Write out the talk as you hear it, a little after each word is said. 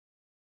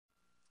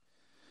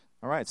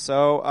All right,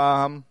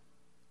 so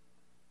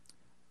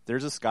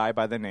there's this guy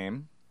by the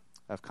name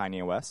of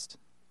Kanye West,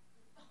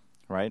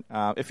 right?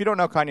 If you don't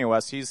know Kanye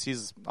West,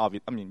 he's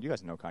obvious. I mean, you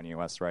guys know Kanye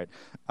West, right?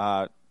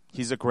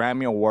 He's a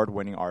Grammy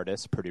Award-winning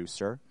artist,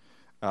 producer.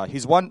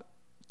 He's won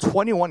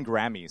 21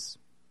 Grammys.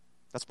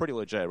 That's pretty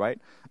legit,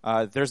 right?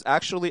 There's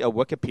actually a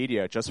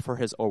Wikipedia just for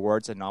his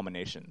awards and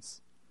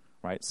nominations,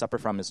 right?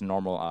 Separate from his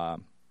normal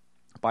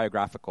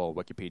biographical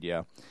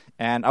Wikipedia.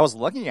 And I was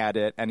looking at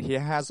it, and he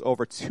has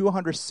over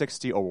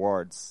 260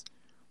 awards.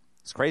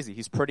 It's crazy.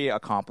 He's pretty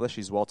accomplished.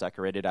 He's well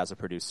decorated as a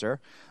producer.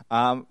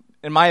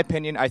 In my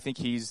opinion, I think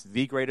he's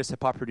the greatest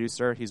hip-hop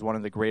producer. He's one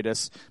of the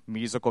greatest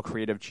musical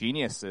creative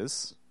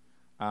geniuses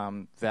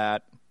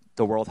that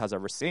the world has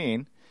ever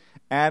seen.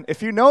 And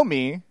if you know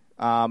me,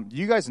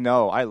 you guys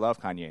know I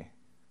love Kanye,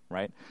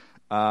 right?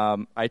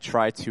 I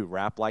tried to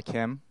rap like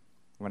him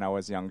when I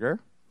was younger.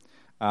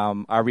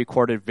 I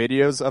recorded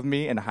videos of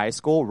me in high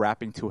school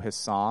rapping to his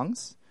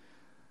songs.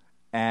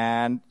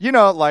 And,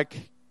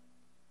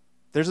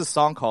 there's a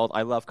song called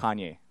I Love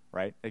Kanye,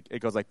 right? It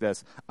goes like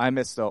this. I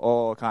miss the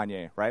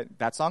Kanye, right?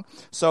 That song.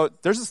 So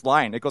there's this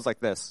line. It goes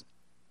like this.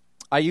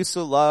 I used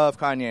to love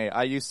Kanye.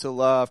 I used to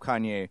love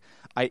Kanye.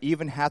 I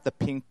even had the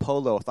pink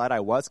polo, thought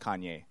I was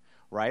Kanye,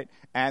 right?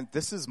 And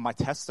this is my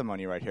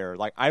testimony right here.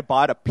 I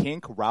bought a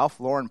pink Ralph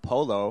Lauren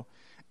polo.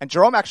 And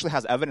Jerome actually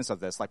has evidence of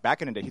this.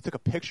 Back in the day, he took a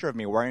picture of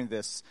me wearing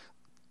this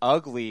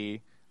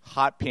ugly,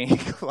 hot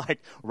pink,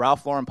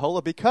 Ralph Lauren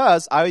polo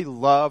because I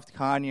loved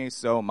Kanye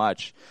so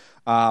much.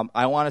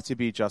 I wanted to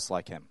be just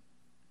like him.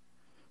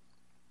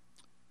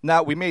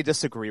 Now, we may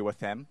disagree with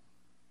him,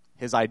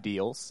 his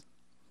ideals.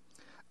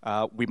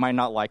 We might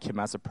not like him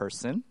as a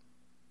person.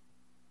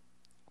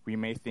 We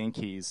may think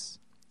he's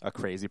a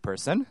crazy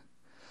person.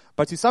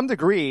 But to some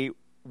degree,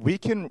 we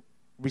can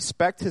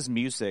respect his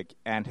music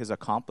and his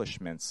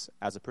accomplishments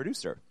as a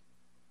producer.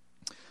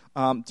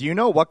 Do you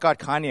know what got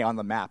Kanye on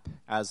the map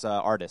as an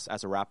artist,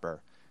 as a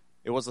rapper?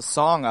 It was the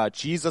song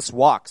Jesus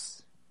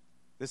Walks.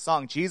 This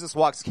song, Jesus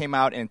Walks, came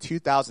out in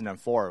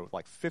 2004,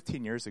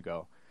 15 years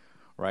ago,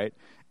 right?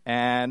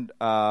 And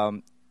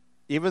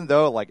even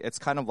though it's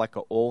kind of like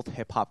an old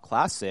hip-hop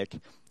classic,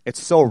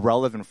 it's so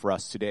relevant for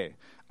us today.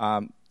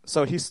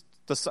 So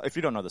if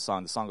you don't know the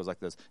song goes like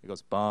this. It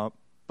goes bump,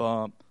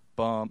 bump,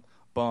 bump,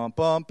 bum,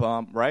 bum,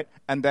 bum, right?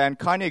 And then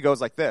Kanye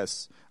goes like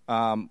this.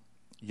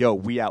 Yo,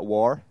 we at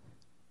war.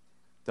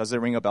 Does it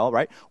ring a bell,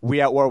 right?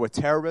 We at war with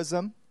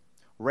terrorism,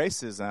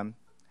 racism,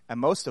 and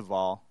most of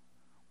all,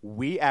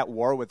 we at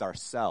war with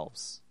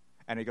ourselves.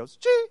 And he goes,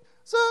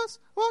 Jesus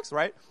walks,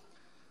 right?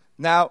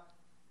 Now,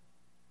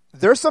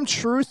 there's some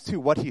truth to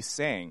what he's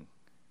saying.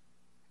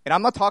 And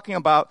I'm not talking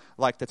about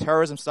the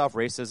terrorism stuff,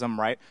 racism,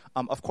 right?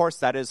 Of course,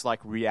 that is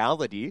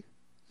reality.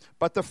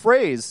 But the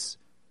phrase,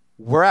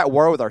 we're at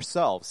war with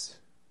ourselves,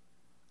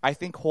 I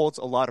think holds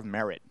a lot of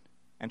merit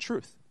and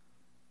truth.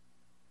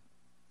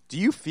 Do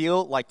you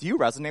feel do you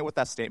resonate with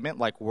that statement?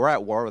 We're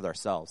at war with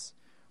ourselves.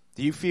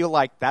 Do you feel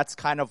like that's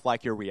kind of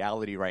your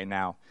reality right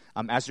now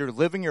as you're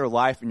living your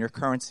life in your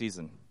current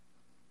season?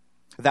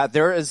 That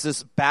there is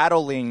this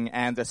battling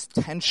and this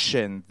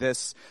tension,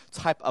 this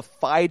type of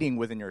fighting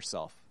within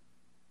yourself.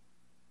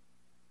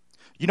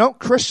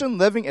 Christian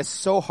living is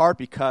so hard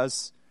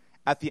because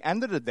at the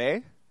end of the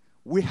day,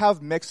 we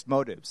have mixed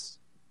motives,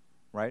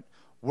 right?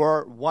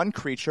 We're one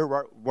creature,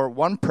 we're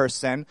one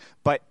person,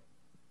 but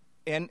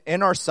in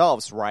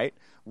ourselves, right,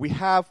 we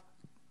have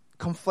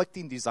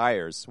conflicting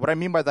desires. What I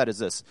mean by that is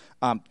this.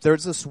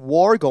 There's this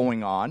war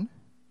going on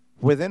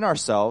within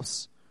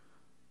ourselves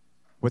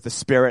with the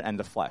spirit and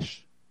the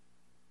flesh.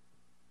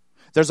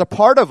 There's a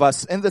part of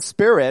us in the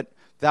spirit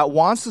that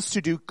wants us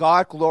to do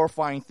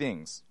God-glorifying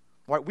things.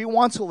 Right? We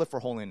want to live for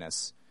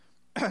holiness.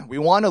 We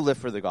want to live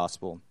for the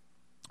gospel.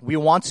 We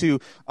want to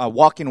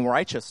walk in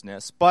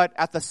righteousness. But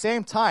at the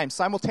same time,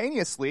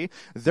 simultaneously,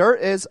 there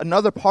is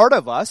another part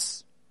of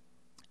us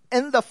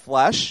in the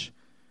flesh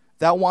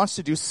that wants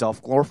to do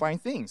self-glorifying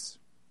things.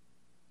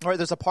 Right?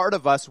 There's a part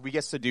of us we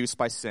get seduced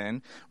by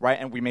sin, right?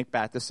 And we make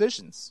bad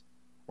decisions.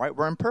 Right?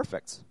 We're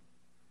imperfect.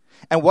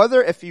 And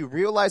whether if you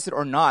realize it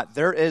or not,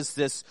 there is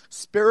this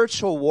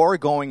spiritual war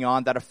going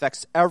on that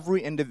affects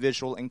every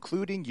individual,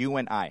 including you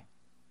and I.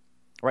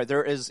 Right?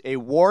 There is a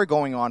war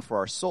going on for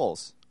our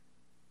souls.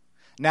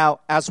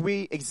 Now, as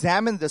we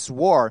examine this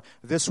war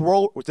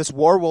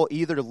will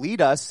either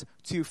lead us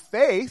to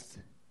faith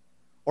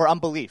or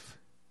unbelief.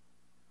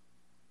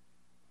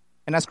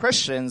 And as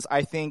Christians,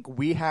 I think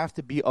we have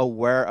to be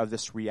aware of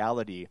this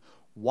reality.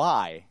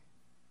 Why?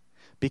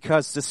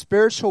 Because the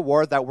spiritual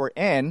war that we're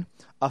in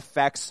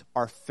affects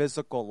our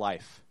physical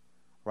life,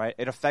 right?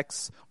 It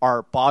affects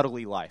our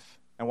bodily life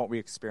and what we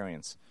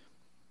experience.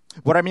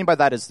 What I mean by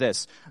that is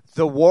this.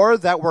 The war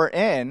that we're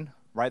in,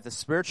 right, the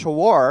spiritual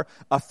war,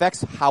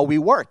 affects how we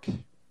work.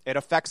 It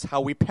affects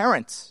how we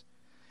parent.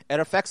 It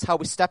affects how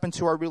we step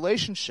into our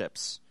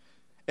relationships.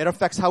 It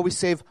affects how we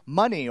save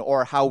money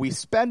or how we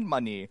spend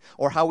money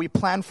or how we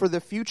plan for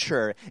the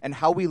future and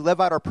how we live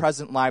out our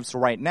present lives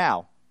right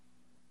now.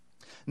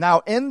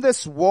 Now, in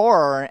this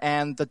war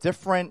and the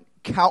different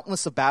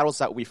countless of battles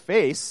that we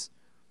face,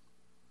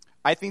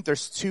 I think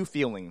there's two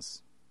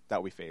feelings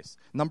that we face.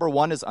 Number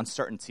one is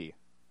uncertainty,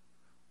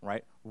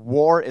 right?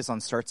 War is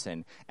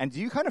uncertain. And do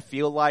you kind of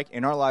feel like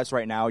in our lives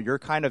right now, you're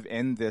kind of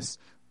in this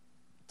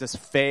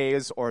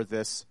phase or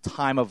this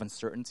time of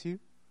uncertainty,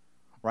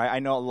 right? I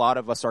know a lot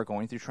of us are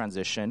going through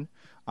transition.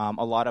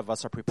 A lot of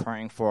us are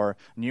preparing for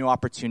new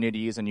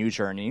opportunities and new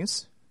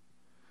journeys.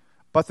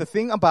 But the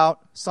thing about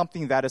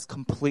something that is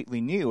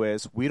completely new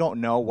is we don't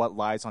know what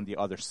lies on the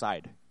other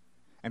side.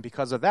 And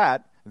because of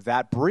that,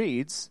 that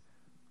breeds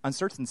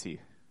uncertainty.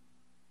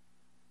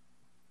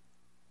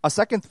 A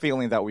second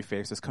feeling that we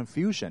face is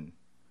confusion.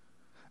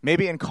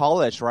 Maybe in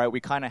college, right, we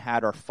kind of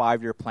had our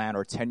 5-year plan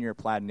or 10-year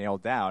plan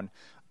nailed down.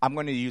 I'm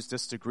going to use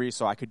this degree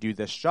so I could do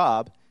this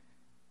job.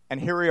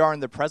 And here we are in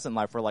the present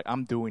life. We're like,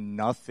 I'm doing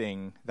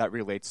nothing that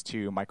relates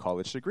to my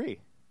college degree.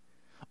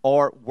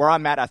 Or where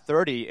I'm at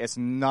 30 is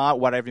not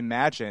what I've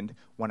imagined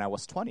when I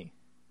was 20.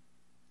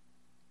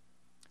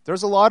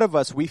 There's a lot of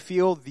us, we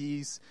feel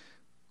these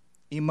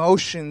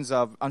emotions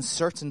of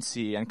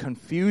uncertainty and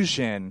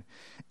confusion.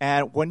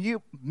 And when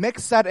you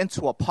mix that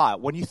into a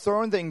pot, when you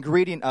throw in the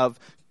ingredient of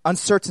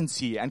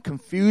uncertainty and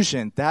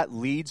confusion, that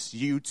leads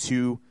you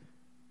to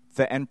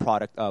the end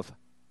product of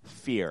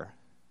fear.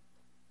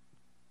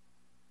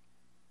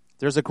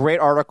 There's a great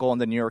article in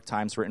the New York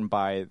Times written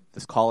by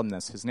this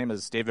columnist. His name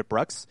is David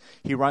Brooks.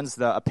 He runs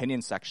the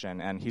opinion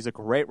section, and he's a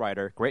great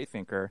writer, great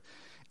thinker.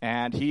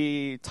 And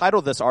he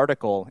titled this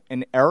article,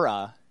 An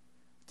Era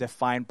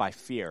Defined by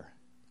Fear.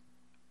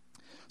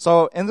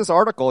 So in this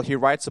article, he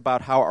writes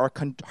about how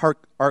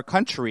our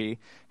country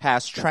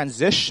has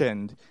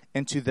transitioned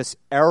into this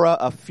era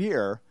of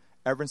fear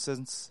ever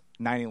since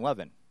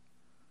 9/11.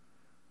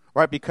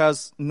 Right?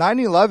 Because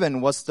 9/11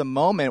 was the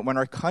moment when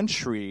our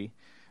country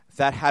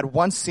that had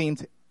once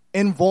seemed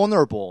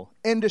invulnerable,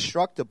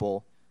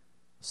 indestructible,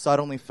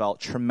 suddenly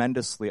felt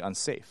tremendously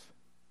unsafe.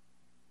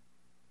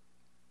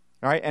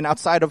 All right? And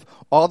outside of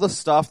all the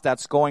stuff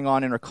that's going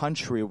on in our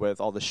country with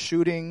all the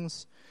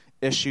shootings,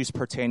 issues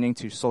pertaining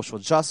to social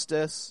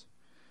justice,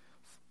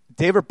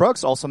 David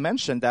Brooks also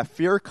mentioned that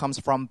fear comes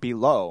from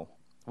below.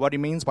 What he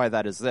means by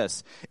that is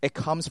this. It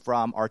comes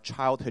from our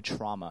childhood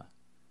trauma.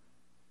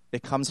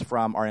 It comes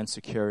from our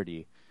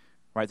insecurity.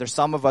 Right? There's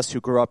some of us who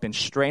grew up in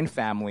strained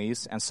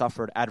families and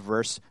suffered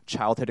adverse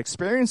childhood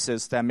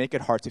experiences that make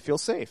it hard to feel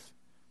safe.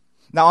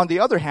 Now, on the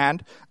other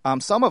hand,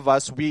 some of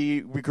us,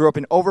 we grew up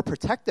in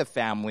overprotective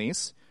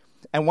families,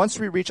 and once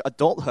we reach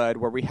adulthood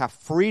where we have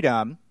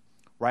freedom,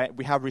 right,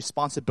 we have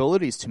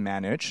responsibilities to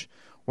manage,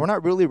 we're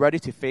not really ready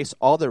to face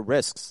all the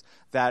risks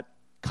that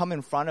come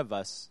in front of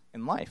us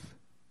in life.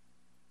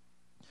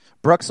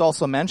 Brooks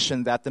also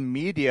mentioned that the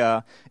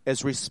media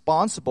is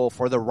responsible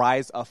for the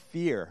rise of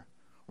fear.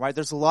 Right?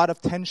 There's a lot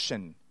of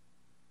tension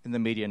in the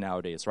media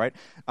nowadays, right?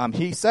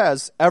 He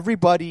says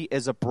everybody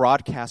is a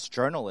broadcast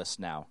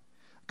journalist now,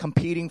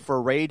 competing for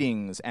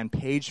ratings and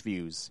page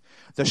views.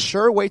 The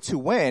sure way to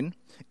win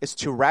is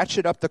to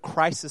ratchet up the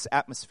crisis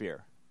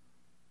atmosphere,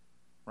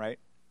 right?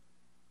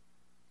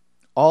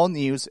 All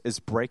news is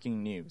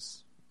breaking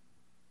news.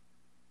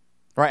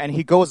 Right? And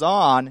he goes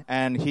on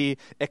and he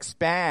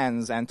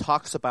expands and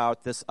talks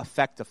about this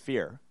effect of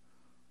fear.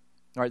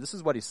 All right, this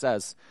is what he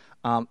says.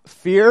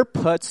 Fear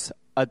puts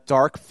a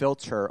dark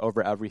filter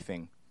over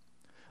everything.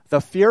 The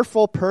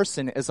fearful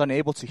person is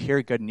unable to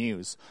hear good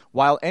news,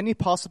 while any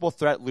possible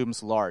threat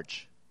looms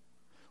large.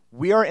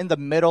 We are in the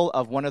middle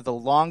of one of the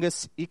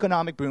longest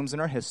economic booms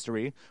in our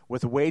history,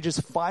 with wages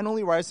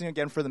finally rising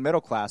again for the middle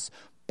class,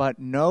 but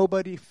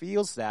nobody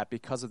feels that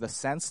because of the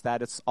sense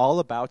that it's all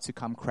about to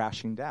come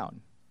crashing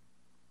down.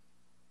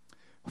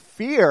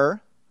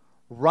 Fear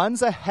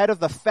runs ahead of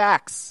the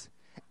facts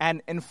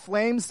and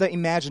inflames the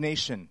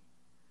imagination.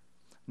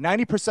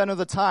 90% of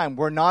the time,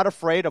 we're not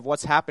afraid of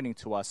what's happening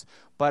to us,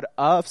 but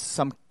of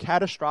some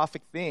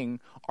catastrophic thing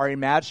our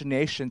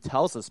imagination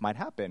tells us might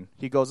happen.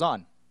 He goes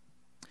on.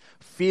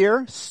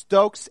 Fear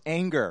stokes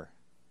anger,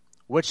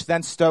 which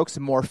then stokes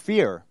more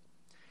fear.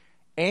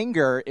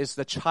 Anger is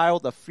the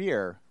child of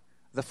fear,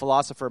 the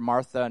philosopher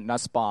Martha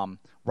Nussbaum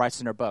writes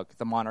in her book,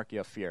 The Monarchy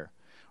of Fear.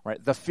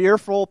 Right? The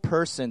fearful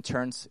person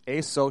turns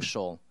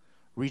asocial,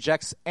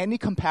 rejects any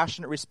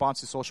compassionate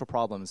response to social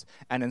problems,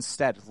 and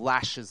instead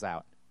lashes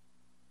out.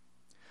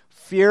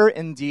 Fear,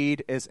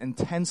 indeed, is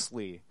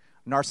intensely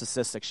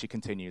narcissistic, she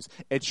continues.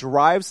 It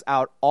drives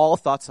out all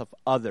thoughts of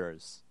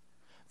others.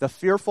 The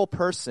fearful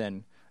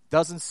person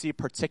doesn't see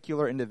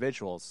particular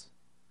individuals,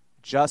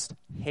 just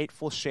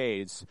hateful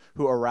shades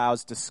who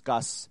arouse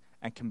disgust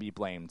and can be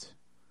blamed.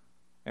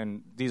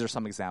 And these are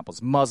some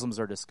examples. Muslims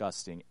are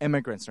disgusting.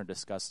 Immigrants are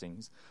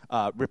disgusting.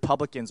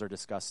 Republicans are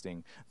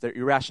disgusting. The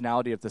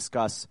irrationality of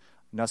disgust,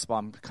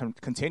 Nussbaum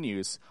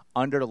continues,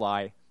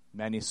 underlie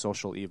many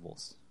social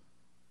evils.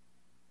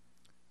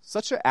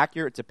 Such an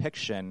accurate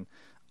depiction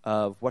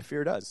of what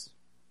fear does.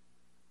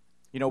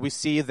 You know, we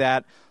see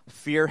that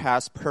fear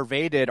has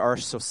pervaded our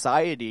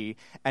society,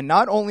 and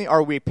not only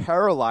are we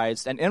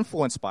paralyzed and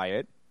influenced by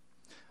it,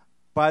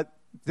 but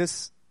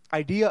this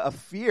idea of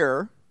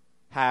fear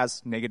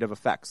has negative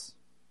effects,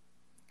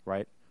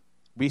 right?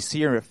 We see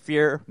here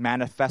fear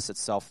manifests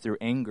itself through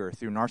anger,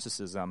 through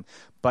narcissism,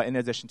 but in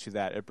addition to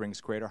that, it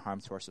brings greater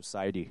harm to our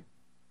society.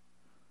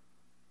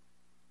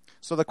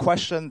 So the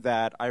question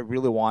that I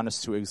really want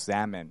us to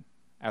examine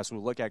as we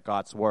look at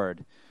God's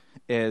word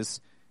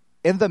is,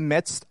 in the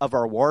midst of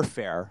our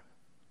warfare,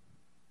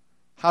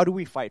 how do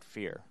we fight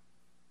fear?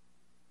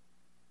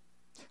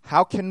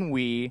 How can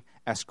we,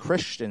 as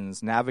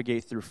Christians,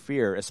 navigate through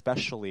fear,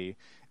 especially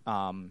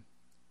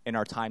in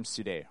our times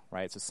today,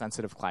 right? It's a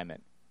sensitive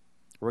climate.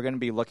 We're going to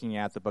be looking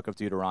at the book of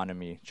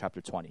Deuteronomy,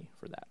 chapter 20,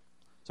 for that.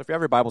 So if you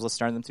have your Bibles, let's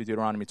turn them to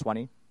Deuteronomy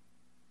 20.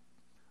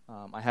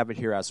 I have it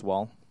here as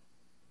well.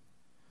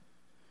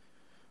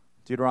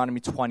 Deuteronomy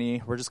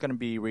 20, we're just going to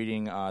be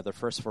reading the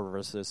first 4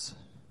 verses,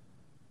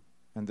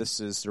 and this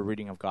is the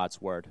reading of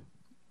God's word.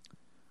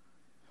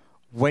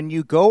 When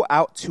you go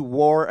out to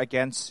war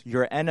against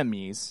your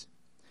enemies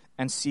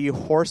and see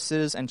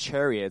horses and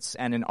chariots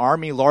and an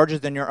army larger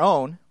than your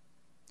own,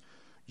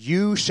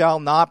 you shall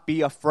not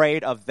be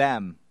afraid of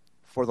them,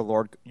 for the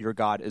Lord your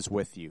God is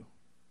with you,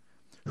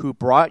 who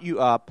brought you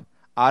up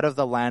out of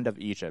the land of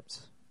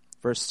Egypt.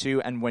 Verse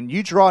 2, and when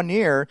you draw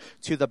near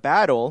to the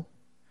battle,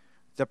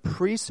 the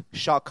priest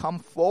shall come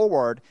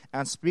forward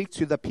and speak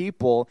to the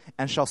people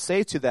and shall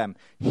say to them,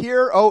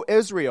 Hear, O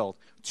Israel,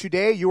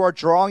 today you are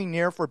drawing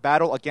near for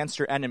battle against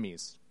your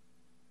enemies.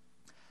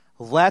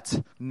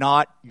 Let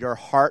not your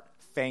heart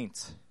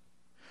faint.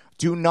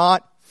 Do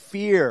not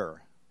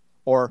fear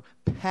or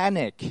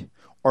panic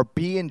or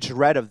be in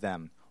dread of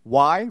them.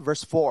 Why?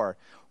 Verse 4,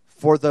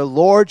 for the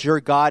Lord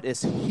your God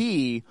is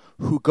he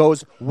who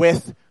goes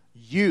with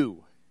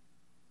you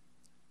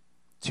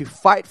to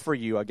fight for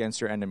you against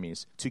your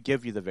enemies, to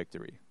give you the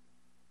victory.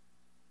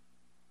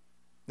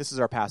 This is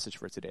our passage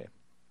for today.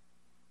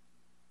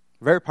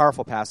 Very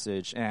powerful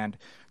passage. And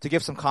to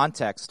give some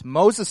context,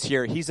 Moses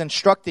here, he's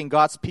instructing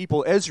God's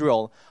people,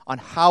 Israel, on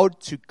how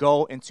to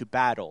go into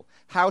battle,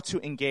 how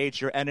to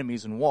engage your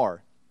enemies in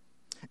war.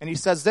 And he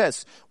says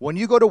this, when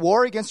you go to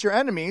war against your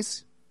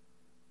enemies,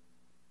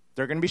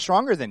 they're going to be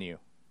stronger than you.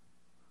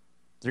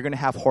 They're going to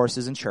have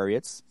horses and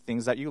chariots,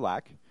 things that you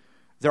lack.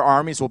 Their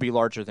armies will be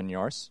larger than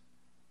yours.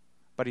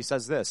 But he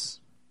says this,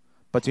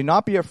 but do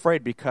not be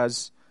afraid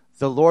because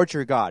the Lord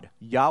your God,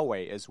 Yahweh,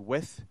 is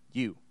with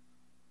you.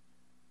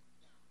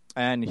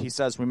 And he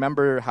says,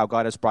 remember how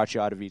God has brought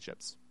you out of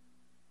Egypt.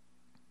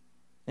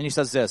 And he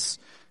says this,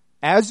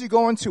 as you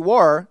go into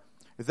war,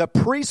 the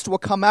priest will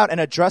come out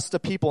and address the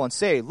people and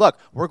say, look,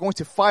 we're going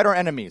to fight our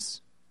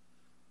enemies.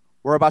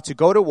 We're about to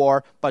go to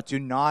war, but do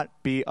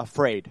not be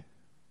afraid.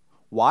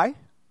 Why?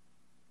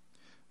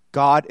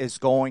 God is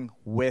going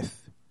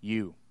with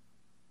you.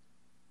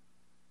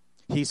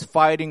 He's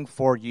fighting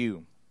for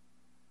you,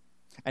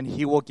 and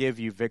he will give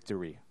you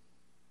victory.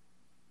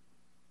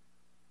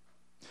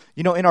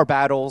 You know, in our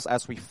battles,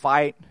 as we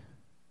fight,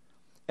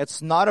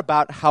 it's not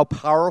about how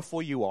powerful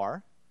you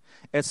are.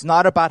 It's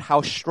not about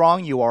how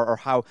strong you are or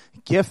how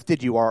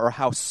gifted you are or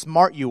how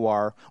smart you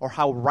are or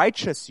how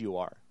righteous you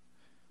are.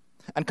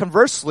 And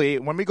conversely,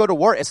 when we go to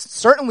war, it's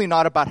certainly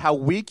not about how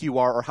weak you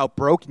are or how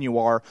broken you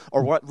are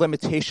or what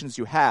limitations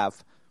you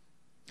have.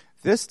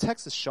 This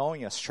text is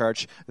showing us,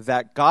 church,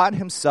 that God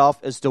himself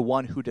is the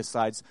one who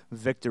decides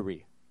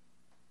victory.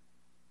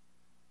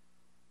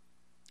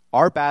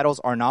 Our battles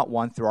are not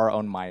won through our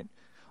own might,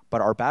 but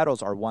our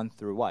battles are won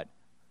through what?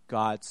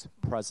 God's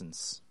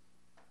presence.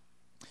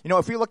 You know,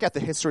 if we look at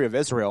the history of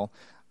Israel,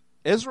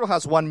 Israel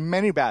has won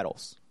many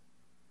battles,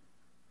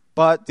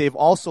 but they've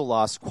also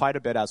lost quite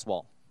a bit as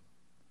well.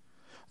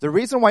 The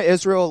reason why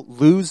Israel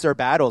lose their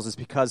battles is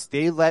because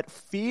they let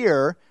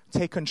fear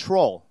take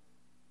control.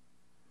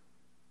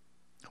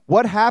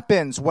 What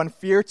happens when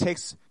fear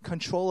takes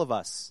control of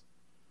us?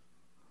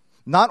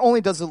 Not only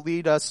does it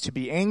lead us to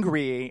be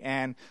angry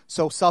and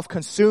so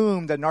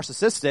self-consumed and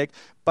narcissistic,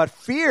 but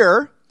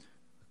fear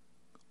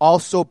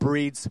also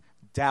breeds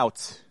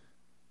doubt,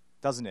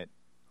 doesn't it?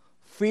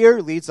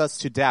 Fear leads us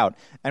to doubt.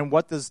 And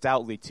what does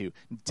doubt lead to?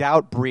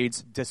 Doubt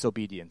breeds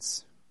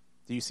disobedience.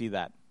 Do you see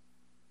that?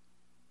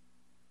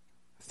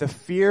 The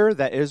fear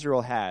that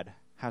Israel had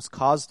has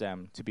caused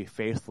them to be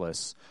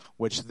faithless,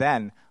 which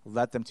then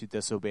led them to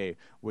disobey,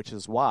 which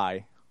is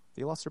why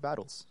they lost their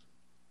battles.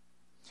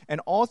 And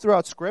all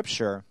throughout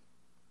Scripture,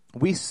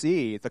 we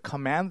see the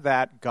command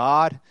that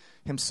God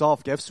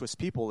himself gives to his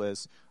people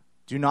is,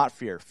 do not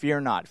fear, fear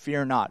not,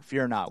 fear not,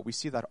 fear not. We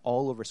see that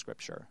all over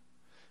Scripture.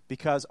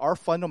 Because our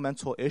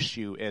fundamental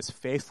issue is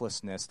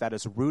faithlessness that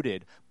is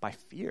rooted by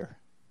fear.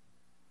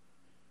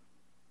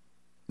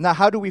 Now,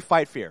 how do we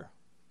fight fear?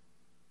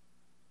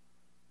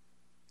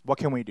 What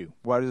can we do?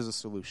 What is the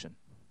solution?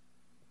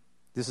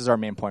 This is our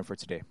main point for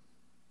today.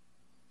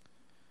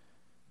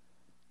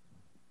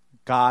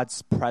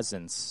 God's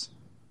presence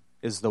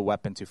is the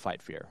weapon to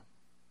fight fear.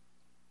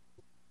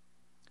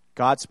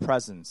 God's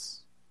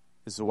presence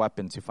is the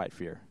weapon to fight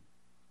fear.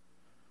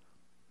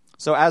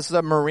 So as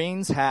the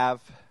Marines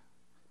have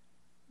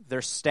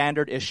their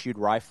standard issued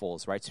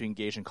rifles, right, to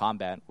engage in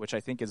combat, which I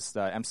think is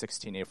the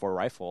M16A4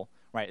 rifle,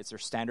 right? It's their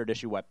standard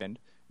issue weapon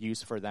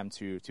used for them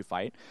to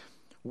fight.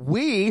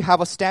 we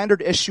have a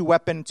standard issue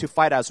weapon to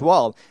fight as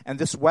well. And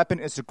this weapon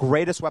is the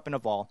greatest weapon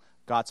of all,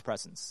 God's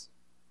presence.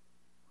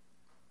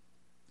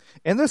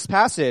 In this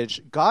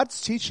passage,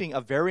 God's teaching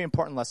a very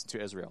important lesson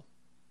to Israel.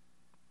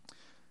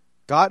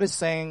 God is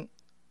saying,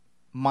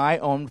 my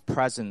own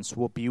presence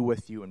will be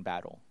with you in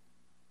battle.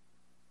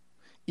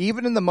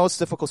 Even in the most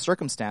difficult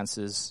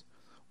circumstances,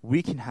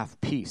 we can have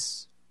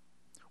peace.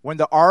 When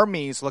the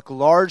armies look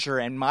larger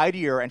and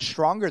mightier and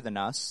stronger than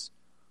us,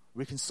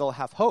 we can still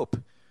have hope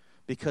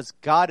because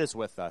God is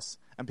with us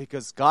and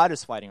because God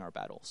is fighting our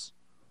battles.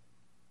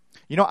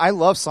 I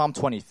love Psalm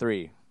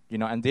 23.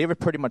 And David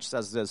pretty much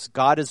says this: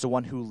 God is the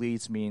one who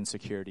leads me in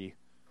security.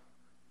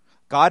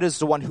 God is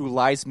the one who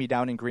lies me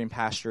down in green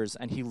pastures,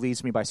 and he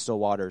leads me by still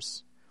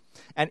waters.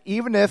 And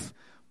even if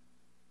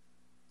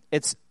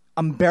it's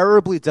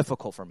unbearably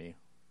difficult for me,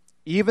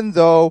 even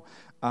though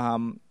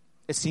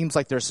it seems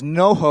like there's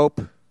no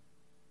hope,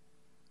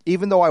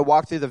 even though I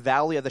walk through the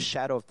valley of the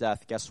shadow of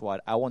death, guess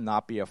what? I will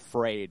not be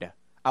afraid.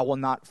 I will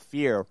not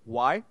fear.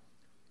 Why?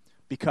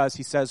 Because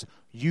he says,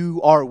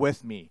 you are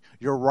with me.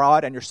 Your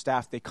rod and your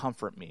staff, they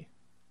comfort me.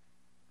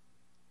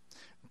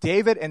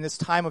 David, in this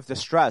time of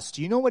distress,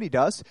 do you know what he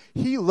does?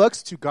 He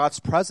looks to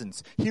God's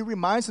presence. He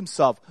reminds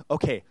himself,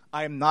 okay,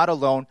 I am not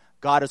alone.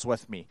 God is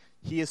with me.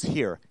 He is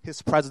here.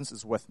 His presence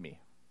is with me.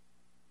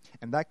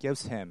 And that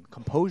gives him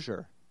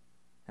composure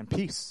and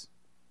peace.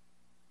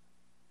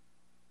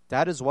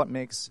 That is what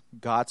makes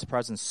God's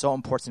presence so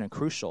important and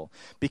crucial.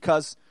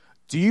 Because,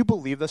 do you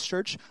believe this,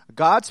 church?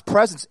 God's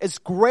presence is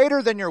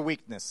greater than your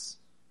weakness.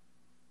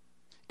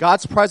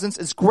 God's presence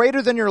is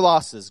greater than your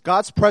losses.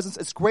 God's presence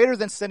is greater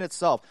than sin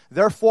itself.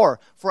 Therefore,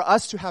 for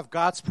us to have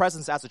God's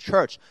presence as a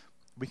church,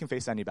 we can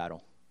face any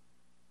battle.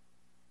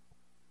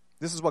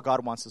 This is what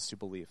God wants us to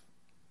believe.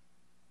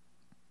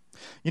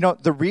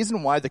 The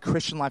reason why the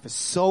Christian life is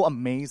so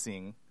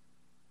amazing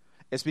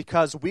is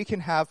because we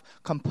can have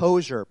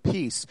composure,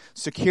 peace,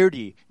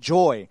 security,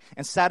 joy,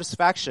 and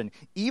satisfaction,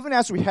 even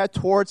as we head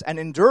towards and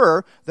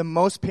endure the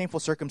most painful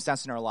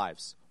circumstance in our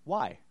lives.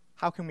 Why?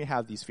 How can we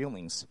have these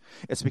feelings?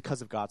 It's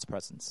because of God's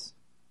presence.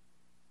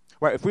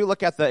 Right, if we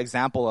look at the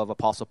example of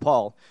Apostle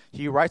Paul,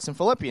 he writes in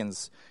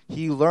Philippians,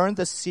 he learned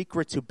the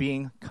secret to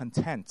being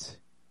content.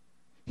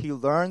 He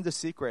learned the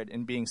secret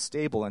in being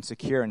stable and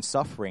secure in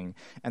suffering,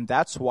 and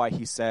that's why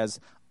he says,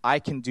 I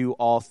can do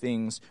all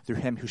things through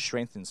him who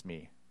strengthens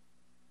me.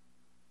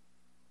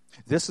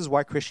 This is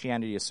why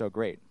Christianity is so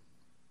great.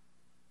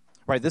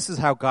 Right, this is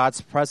how God's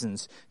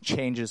presence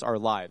changes our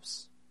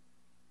lives.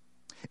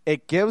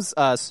 It gives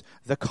us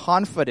the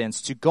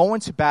confidence to go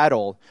into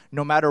battle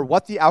no matter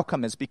what the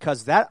outcome is,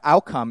 because that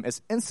outcome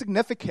is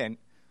insignificant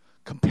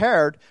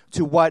compared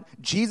to what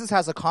Jesus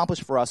has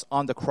accomplished for us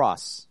on the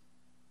cross.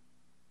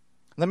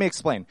 Let me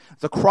explain.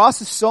 The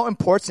cross is so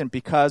important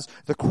because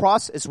the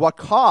cross is what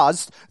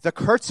caused the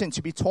curtain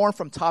to be torn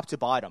from top to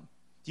bottom.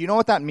 Do you know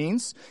what that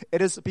means?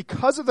 It is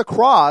because of the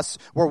cross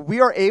where we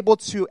are able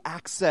to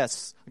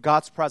access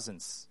God's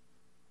presence.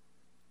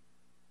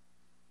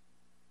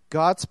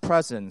 God's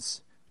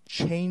presence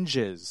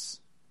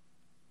changes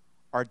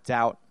our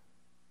doubt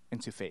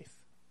into faith.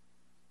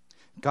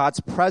 God's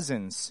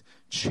presence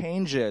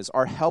changes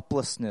our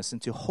helplessness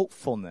into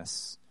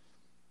hopefulness.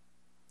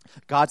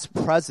 God's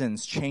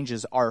presence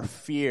changes our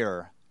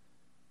fear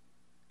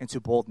into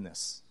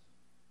boldness.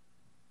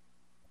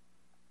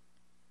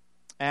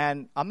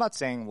 And I'm not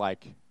saying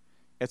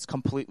it's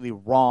completely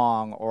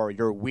wrong or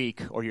you're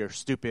weak or you're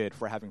stupid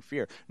for having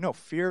fear. No,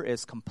 fear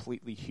is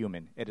completely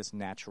human. It is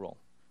natural.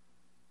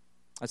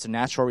 It's a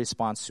natural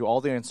response to all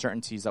the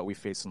uncertainties that we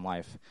face in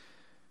life.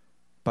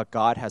 But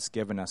God has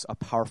given us a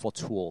powerful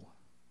tool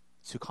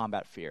to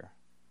combat fear,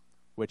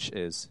 which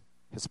is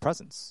his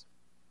presence.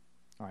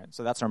 All right,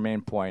 so that's our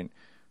main point,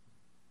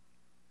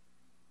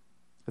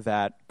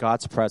 that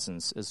God's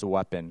presence is a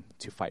weapon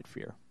to fight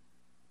fear.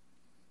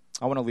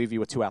 I want to leave you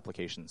with two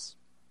applications.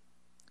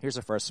 Here's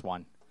the first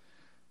one.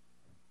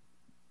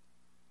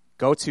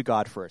 Go to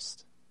God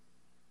first.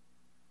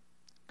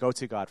 Go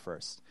to God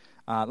first.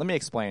 Let me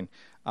explain.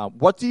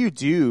 What do you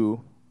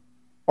do,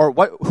 or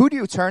who do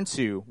you turn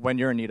to when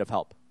you're in need of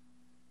help?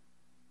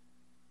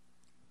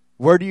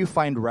 Where do you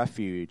find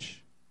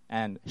refuge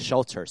and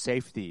shelter,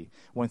 safety,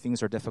 when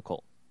things are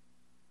difficult?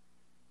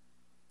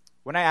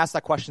 When I ask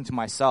that question to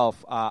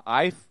myself,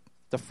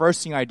 the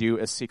first thing I do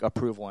is seek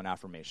approval and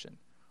affirmation.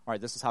 All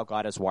right, this is how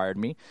God has wired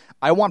me.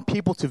 I want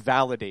people to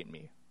validate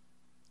me,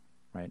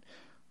 right?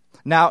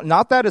 Now,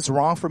 not that it's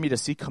wrong for me to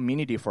seek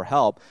community for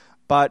help,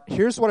 but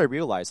here's what I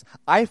realize.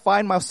 I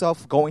find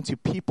myself going to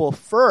people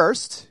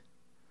first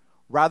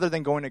rather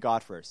than going to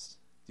God first.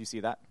 Do you see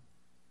that?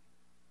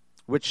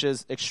 Which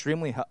is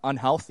extremely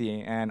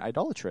unhealthy and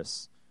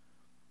idolatrous.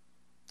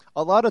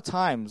 A lot of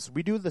times,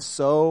 we do this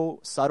so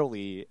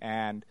subtly,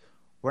 and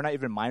we're not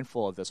even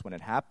mindful of this when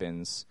it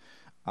happens.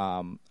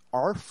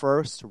 Our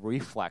first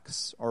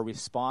reflex or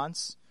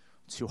response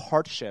to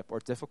hardship or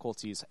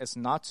difficulties is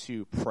not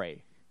to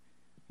pray,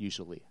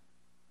 usually.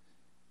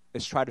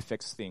 It's try to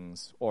fix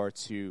things or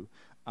to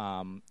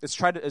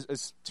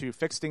It's to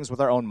fix things with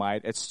our own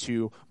might. It's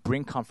to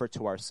bring comfort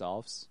to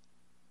ourselves.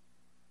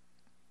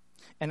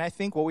 And I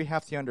think what we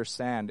have to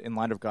understand in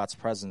light of God's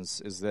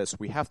presence is this.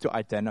 We have to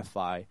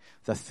identify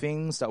the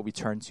things that we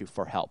turn to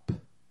for help.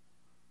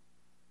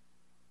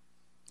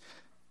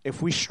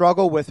 If we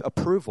struggle with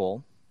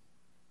approval,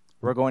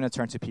 we're going to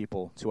turn to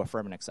people to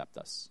affirm and accept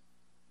us.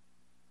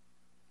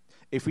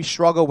 If we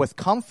struggle with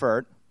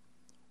comfort,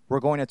 we're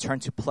going to turn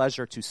to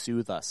pleasure to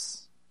soothe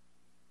us.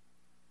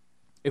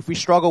 If we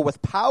struggle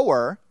with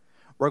power,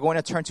 we're going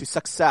to turn to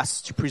success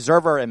to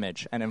preserve our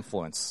image and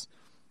influence.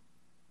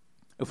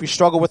 If we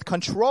struggle with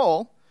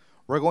control,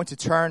 we're going to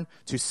turn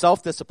to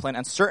self-discipline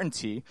and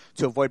certainty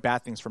to avoid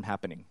bad things from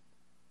happening.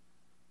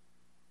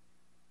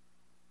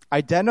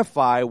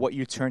 Identify what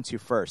you turn to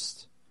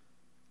first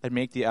and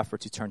make the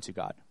effort to turn to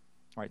God.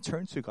 All right,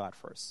 turn to God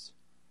first.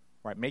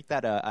 All right, make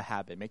that a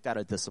habit. Make that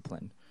a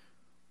discipline.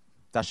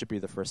 That should be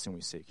the first thing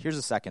we seek. Here's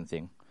the second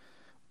thing.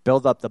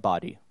 Build up the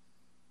body.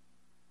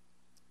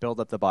 Build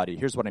up the body.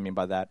 Here's what I mean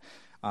by that.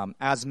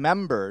 As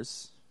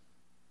members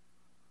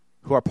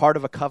who are part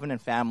of a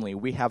covenant family,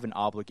 we have an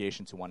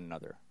obligation to one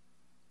another.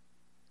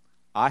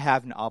 I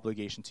have an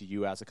obligation to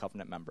you as a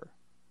covenant member.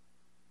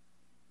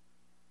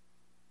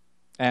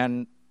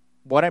 And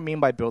what I mean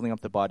by building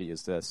up the body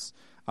is this.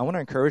 I want to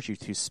encourage you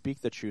to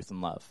speak the truth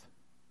in love.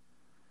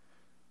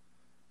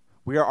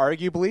 We are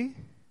arguably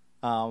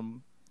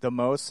the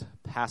most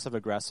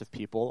passive-aggressive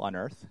people on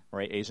earth,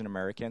 right? Asian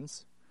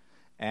Americans.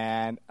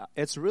 And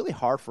it's really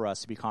hard for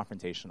us to be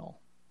confrontational,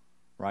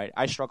 right?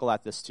 I struggle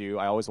at this too.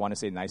 I always want to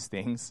say nice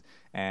things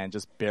and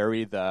just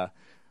bury the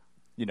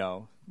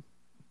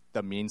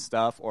mean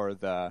stuff or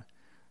the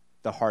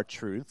hard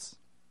truths.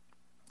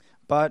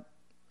 But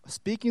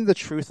speaking the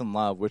truth in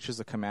love, which is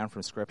a command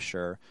from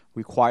Scripture,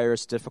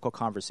 requires difficult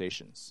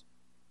conversations,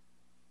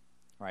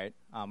 right?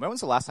 When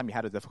was the last time you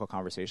had a difficult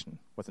conversation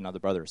with another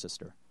brother or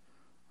sister,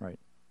 right?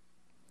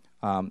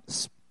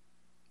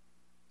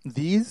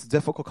 These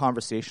difficult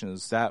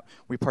conversations that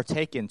we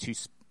partake in to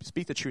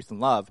speak the truth in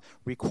love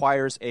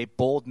requires a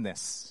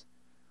boldness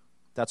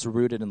that's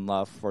rooted in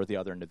love for the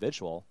other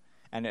individual.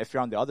 And if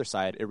you're on the other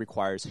side, it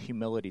requires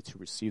humility to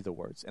receive the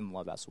words in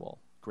love as well,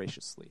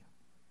 graciously.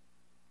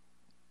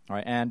 All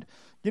right, and,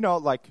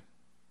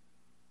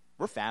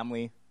 we're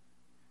family.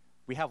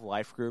 We have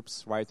life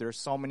groups, right? There's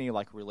so many,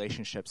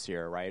 relationships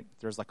here, right?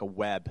 There's, a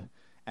web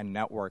and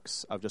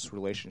networks of just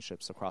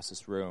relationships across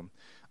this room.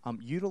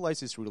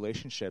 Utilize these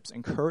relationships,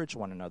 encourage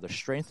one another,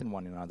 strengthen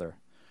one another,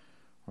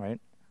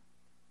 right?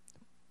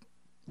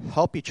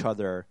 Help each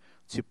other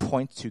to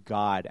point to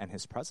God and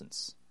His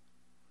presence.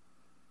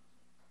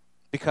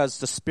 Because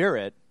the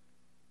Spirit,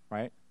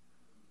 right?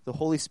 The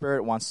Holy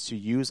Spirit wants to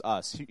use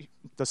us.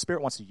 The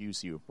Spirit wants to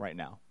use you right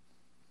now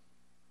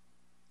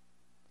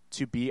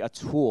to be a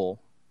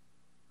tool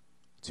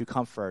to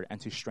comfort and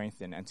to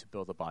strengthen and to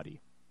build a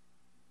body.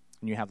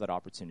 And you have that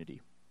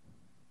opportunity.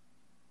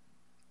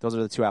 Those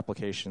are the two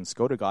applications.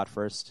 Go to God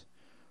first.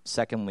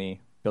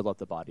 Secondly, build up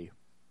the body.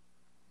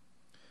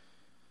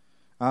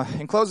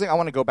 In closing, I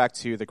want to go back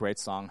to the great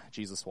song,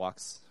 Jesus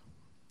Walks.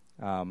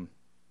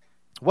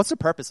 What's the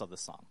purpose of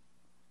this song,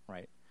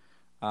 right?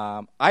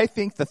 I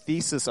think the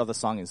thesis of the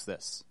song is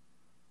this.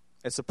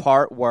 It's a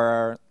part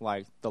where,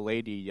 the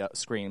lady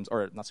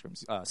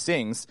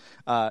sings,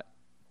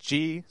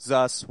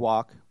 Jesus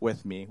walk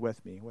with me,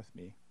 with me, with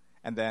me.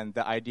 And then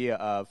the idea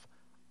of,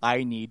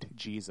 I need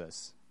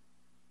Jesus.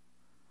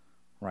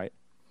 Right?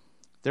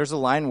 There's a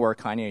line where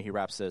Kanye, he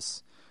raps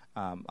this.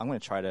 I'm going to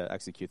try to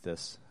execute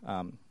this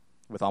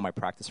with all my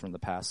practice from the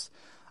past.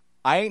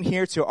 I ain't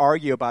here to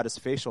argue about his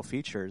facial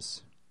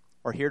features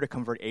or here to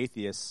convert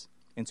atheists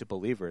into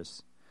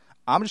believers.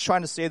 I'm just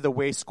trying to say the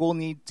way school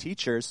need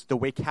teachers, the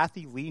way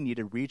Kathy Lee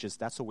needed Regis,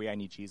 that's the way I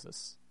need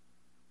Jesus.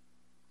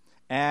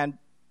 And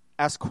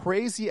as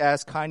crazy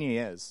as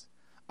Kanye is,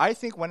 I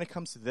think when it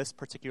comes to this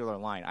particular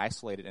line,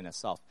 isolated in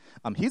itself,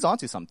 he's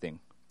onto something.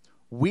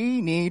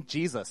 We need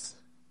Jesus.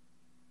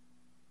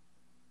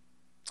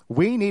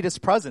 We need His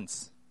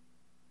presence.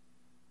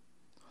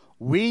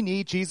 We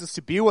need Jesus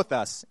to be with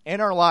us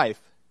in our life,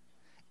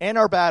 in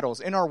our battles,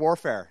 in our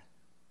warfare.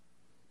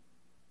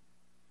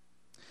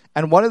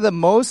 And one of the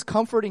most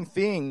comforting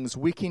things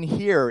we can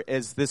hear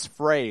is this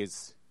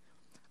phrase,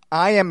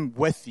 I am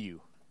with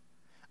you.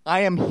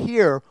 I am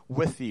here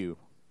with you.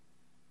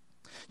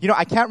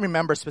 I can't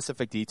remember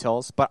specific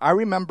details, but I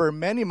remember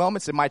many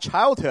moments in my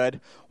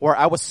childhood where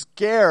I was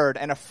scared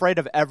and afraid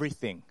of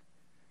everything,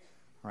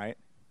 right?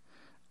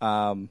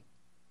 I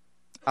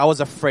was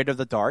afraid of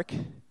the dark.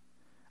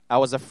 I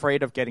was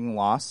afraid of getting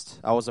lost.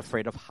 I was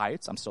afraid of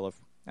heights.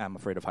 I'm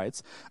afraid of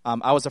heights.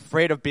 I was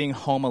afraid of being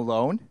home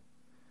alone,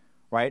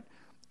 right?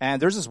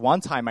 And there's this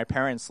one time my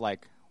parents,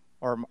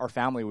 or our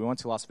family, we went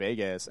to Las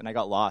Vegas, and I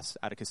got lost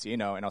at a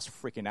casino, and I was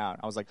freaking out.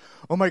 I was like,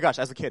 oh my gosh,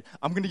 as a kid,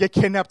 I'm going to get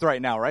kidnapped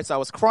right now, right? So I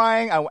was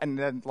crying, and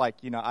then,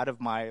 out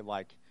of my,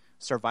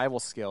 survival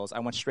skills, I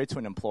went straight to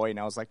an employee, and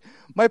I was like,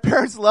 my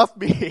parents left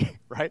me,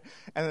 right?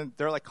 And then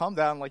they're like, calm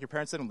down, your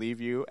parents didn't leave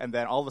you. And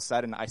then all of a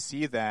sudden, I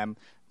see them,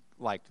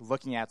 like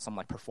looking at some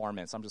like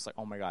performance, I'm just like,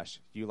 oh my gosh,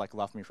 you like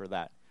love me for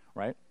that,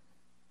 right?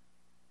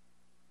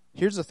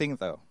 Here's the thing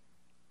though.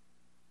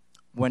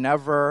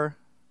 Whenever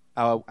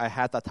I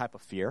had that type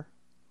of fear,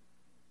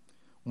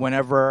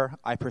 whenever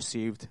I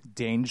perceived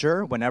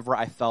danger, whenever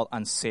I felt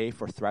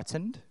unsafe or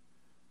threatened,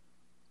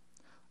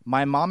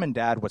 my mom and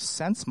dad would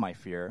sense my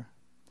fear.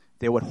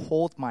 They would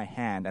hold my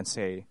hand and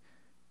say,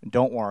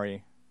 don't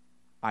worry,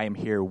 I am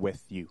here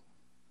with you.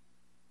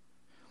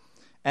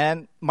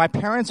 And my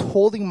parents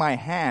holding my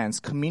hands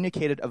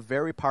communicated a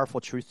very powerful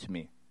truth to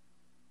me.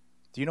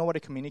 Do you know what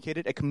it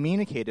communicated? It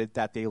communicated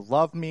that they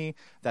love me,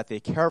 that they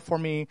care for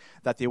me,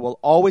 that they will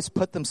always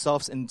put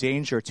themselves in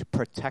danger to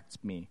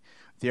protect me.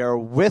 They are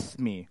with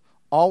me,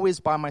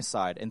 always by my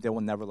side, and they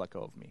will never let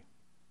go of me.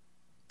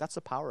 That's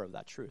the power of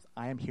that truth.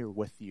 I am here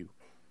with you.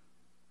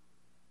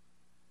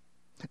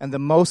 And the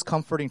most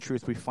comforting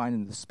truth we find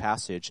in this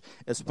passage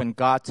is when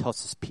God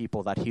tells his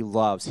people that he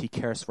loves, he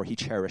cares for, he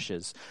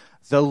cherishes.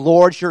 The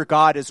Lord your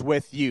God is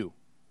with you.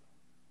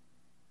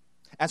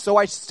 And so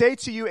I say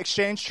to you,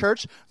 Exchange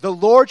Church, the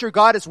Lord your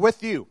God is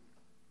with you.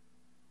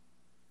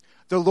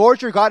 The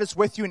Lord your God is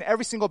with you in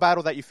every single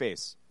battle that you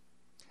face.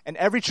 In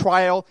every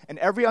trial, in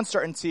every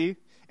uncertainty,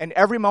 in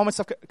every moment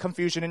of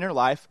confusion in your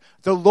life,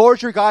 the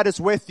Lord your God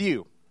is with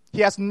you.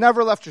 He has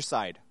never left your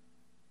side.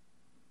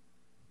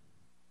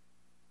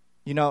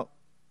 You know,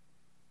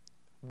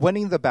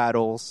 winning the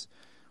battles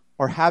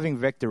or having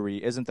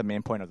victory isn't the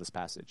main point of this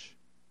passage.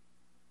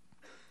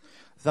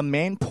 The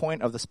main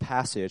point of this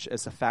passage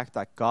is the fact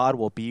that God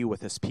will be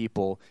with his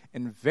people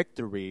in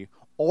victory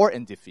or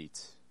in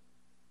defeat.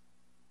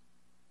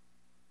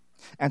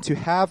 And to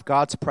have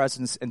God's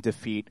presence in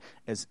defeat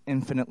is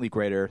infinitely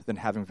greater than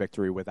having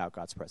victory without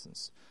God's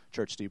presence.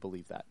 Church, do you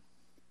believe that?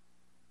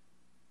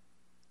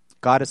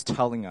 God is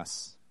telling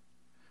us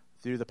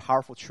through the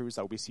powerful truths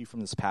that we see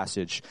from this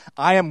passage,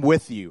 I am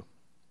with you.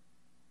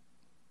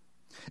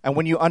 And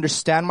when you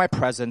understand my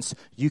presence,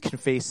 you can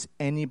face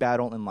any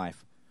battle in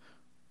life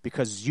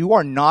because you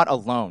are not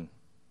alone.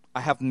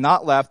 I have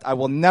not left. I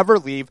will never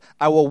leave.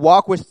 I will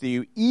walk with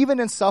you,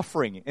 even in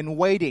suffering, in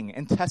waiting,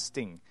 in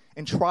testing,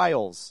 in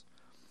trials.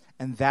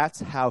 And that's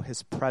how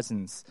his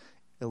presence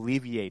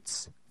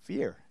alleviates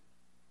fear.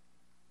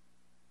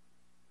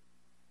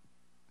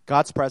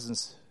 God's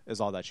presence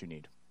is all that you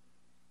need.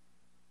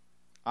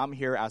 I'm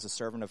here as a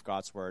servant of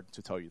God's word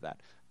to tell you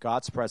that.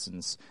 God's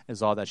presence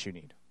is all that you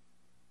need.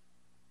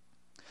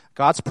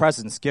 God's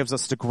presence gives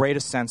us the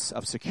greatest sense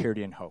of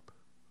security and hope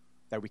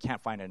that we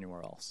can't find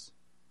anywhere else.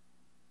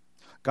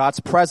 God's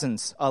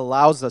presence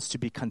allows us to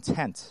be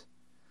content,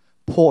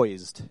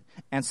 poised,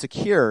 and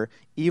secure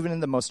even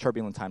in the most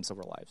turbulent times of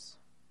our lives.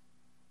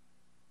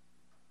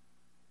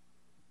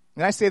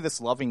 And I say this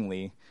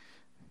lovingly,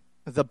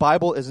 the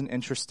Bible isn't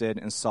interested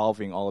in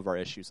solving all of our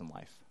issues in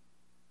life.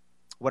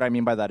 What I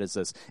mean by that is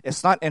this.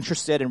 It's not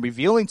interested in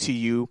revealing to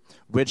you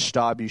which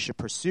job you should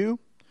pursue,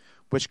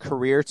 which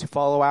career to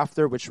follow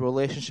after, which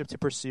relationship to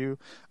pursue,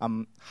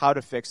 how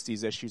to fix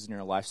these issues in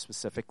your life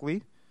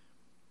specifically.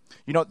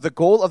 You know, the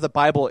goal of the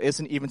Bible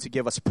isn't even to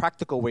give us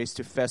practical ways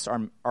to fix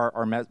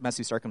our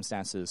messy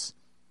circumstances.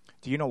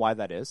 Do you know why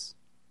that is?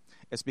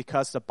 It's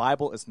because the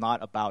Bible is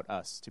not about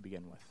us to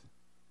begin with.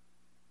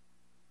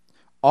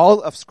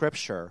 All of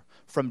Scripture,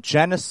 from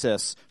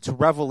Genesis to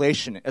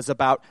Revelation, is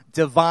about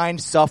divine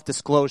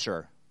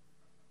self-disclosure.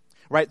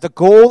 Right? The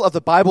goal of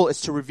the Bible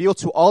is to reveal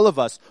to all of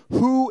us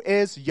who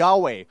is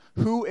Yahweh,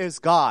 who is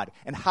God,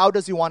 and how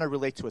does he want to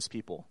relate to his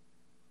people.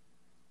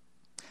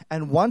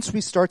 And once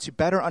we start to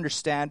better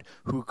understand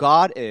who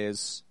God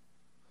is,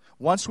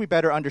 once we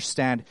better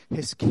understand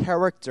his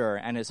character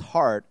and his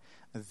heart,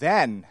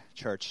 then,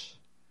 church,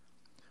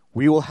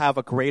 we will have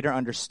a greater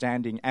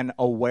understanding and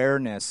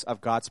awareness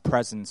of God's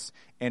presence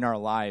in our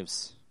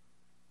lives.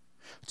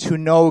 To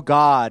know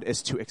God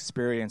is to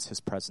experience his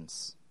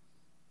presence.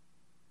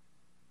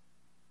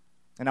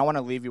 And I want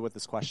to leave you with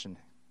this question,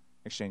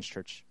 Exchange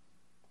Church.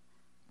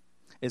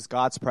 Is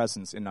God's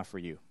presence enough for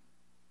you?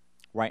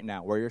 Right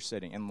now, where you're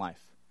sitting in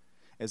life.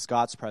 Is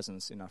God's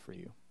presence enough for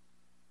you?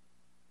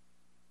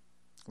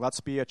 Let's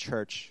be a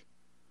church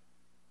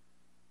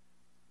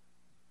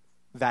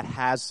that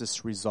has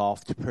this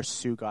resolve to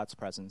pursue God's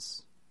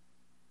presence.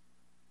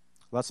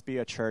 Let's be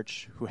a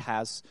church who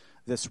has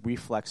this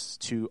reflex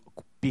to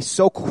be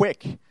so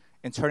quick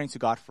in turning to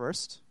God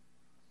first.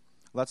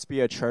 Let's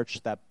be a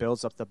church that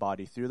builds up the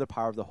body through the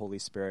power of the Holy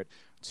Spirit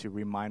to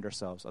remind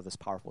ourselves of this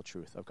powerful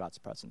truth of God's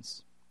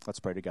presence. Let's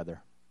pray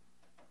together.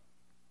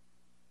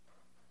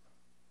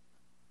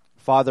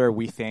 Father,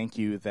 we thank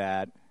you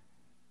that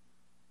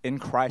in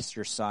Christ,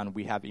 your Son,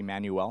 we have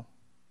Emmanuel.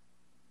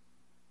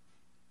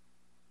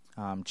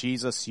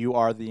 Jesus, you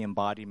are the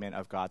embodiment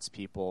of God's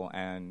people,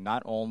 and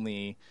not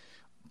only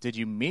did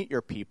you meet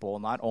your people,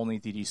 not only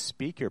did you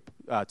speak to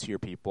your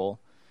people,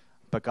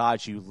 but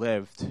God, you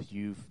lived,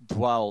 you've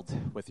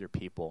dwelled with your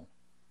people.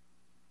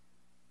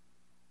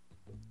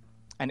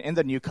 And in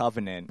the new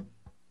covenant,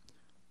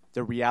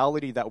 the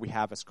reality that we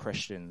have as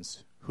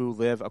Christians who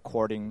live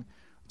according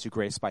to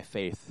grace by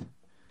faith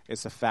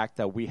is the fact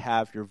that we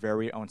have your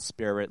very own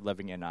Spirit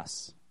living in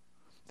us,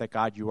 that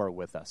God, you are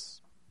with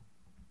us.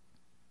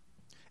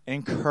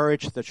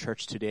 Encourage the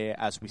church today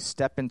as we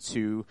step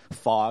into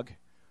fog,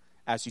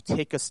 as you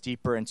take us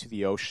deeper into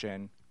the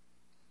ocean,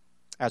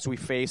 as we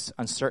face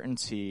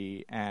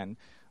uncertainty and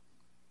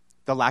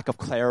the lack of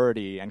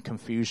clarity and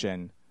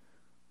confusion,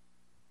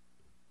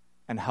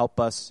 and help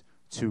us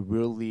to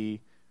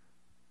really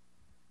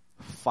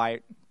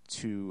fight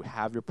to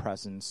have your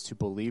presence, to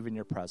believe in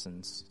your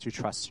presence, to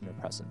trust in your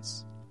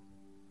presence.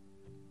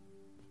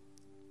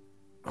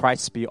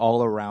 Christ be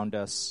all around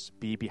us,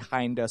 be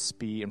behind us,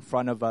 be in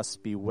front of us,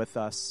 be with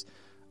us,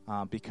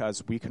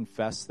 because we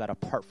confess that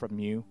apart from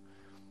you,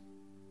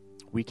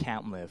 we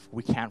can't live,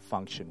 we can't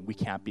function, we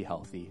can't be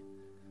healthy.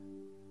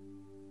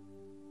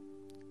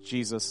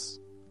 Jesus,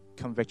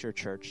 convict your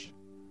church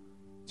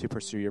to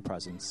pursue your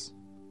presence.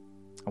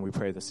 And we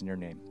pray this in your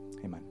name.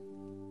 Amen.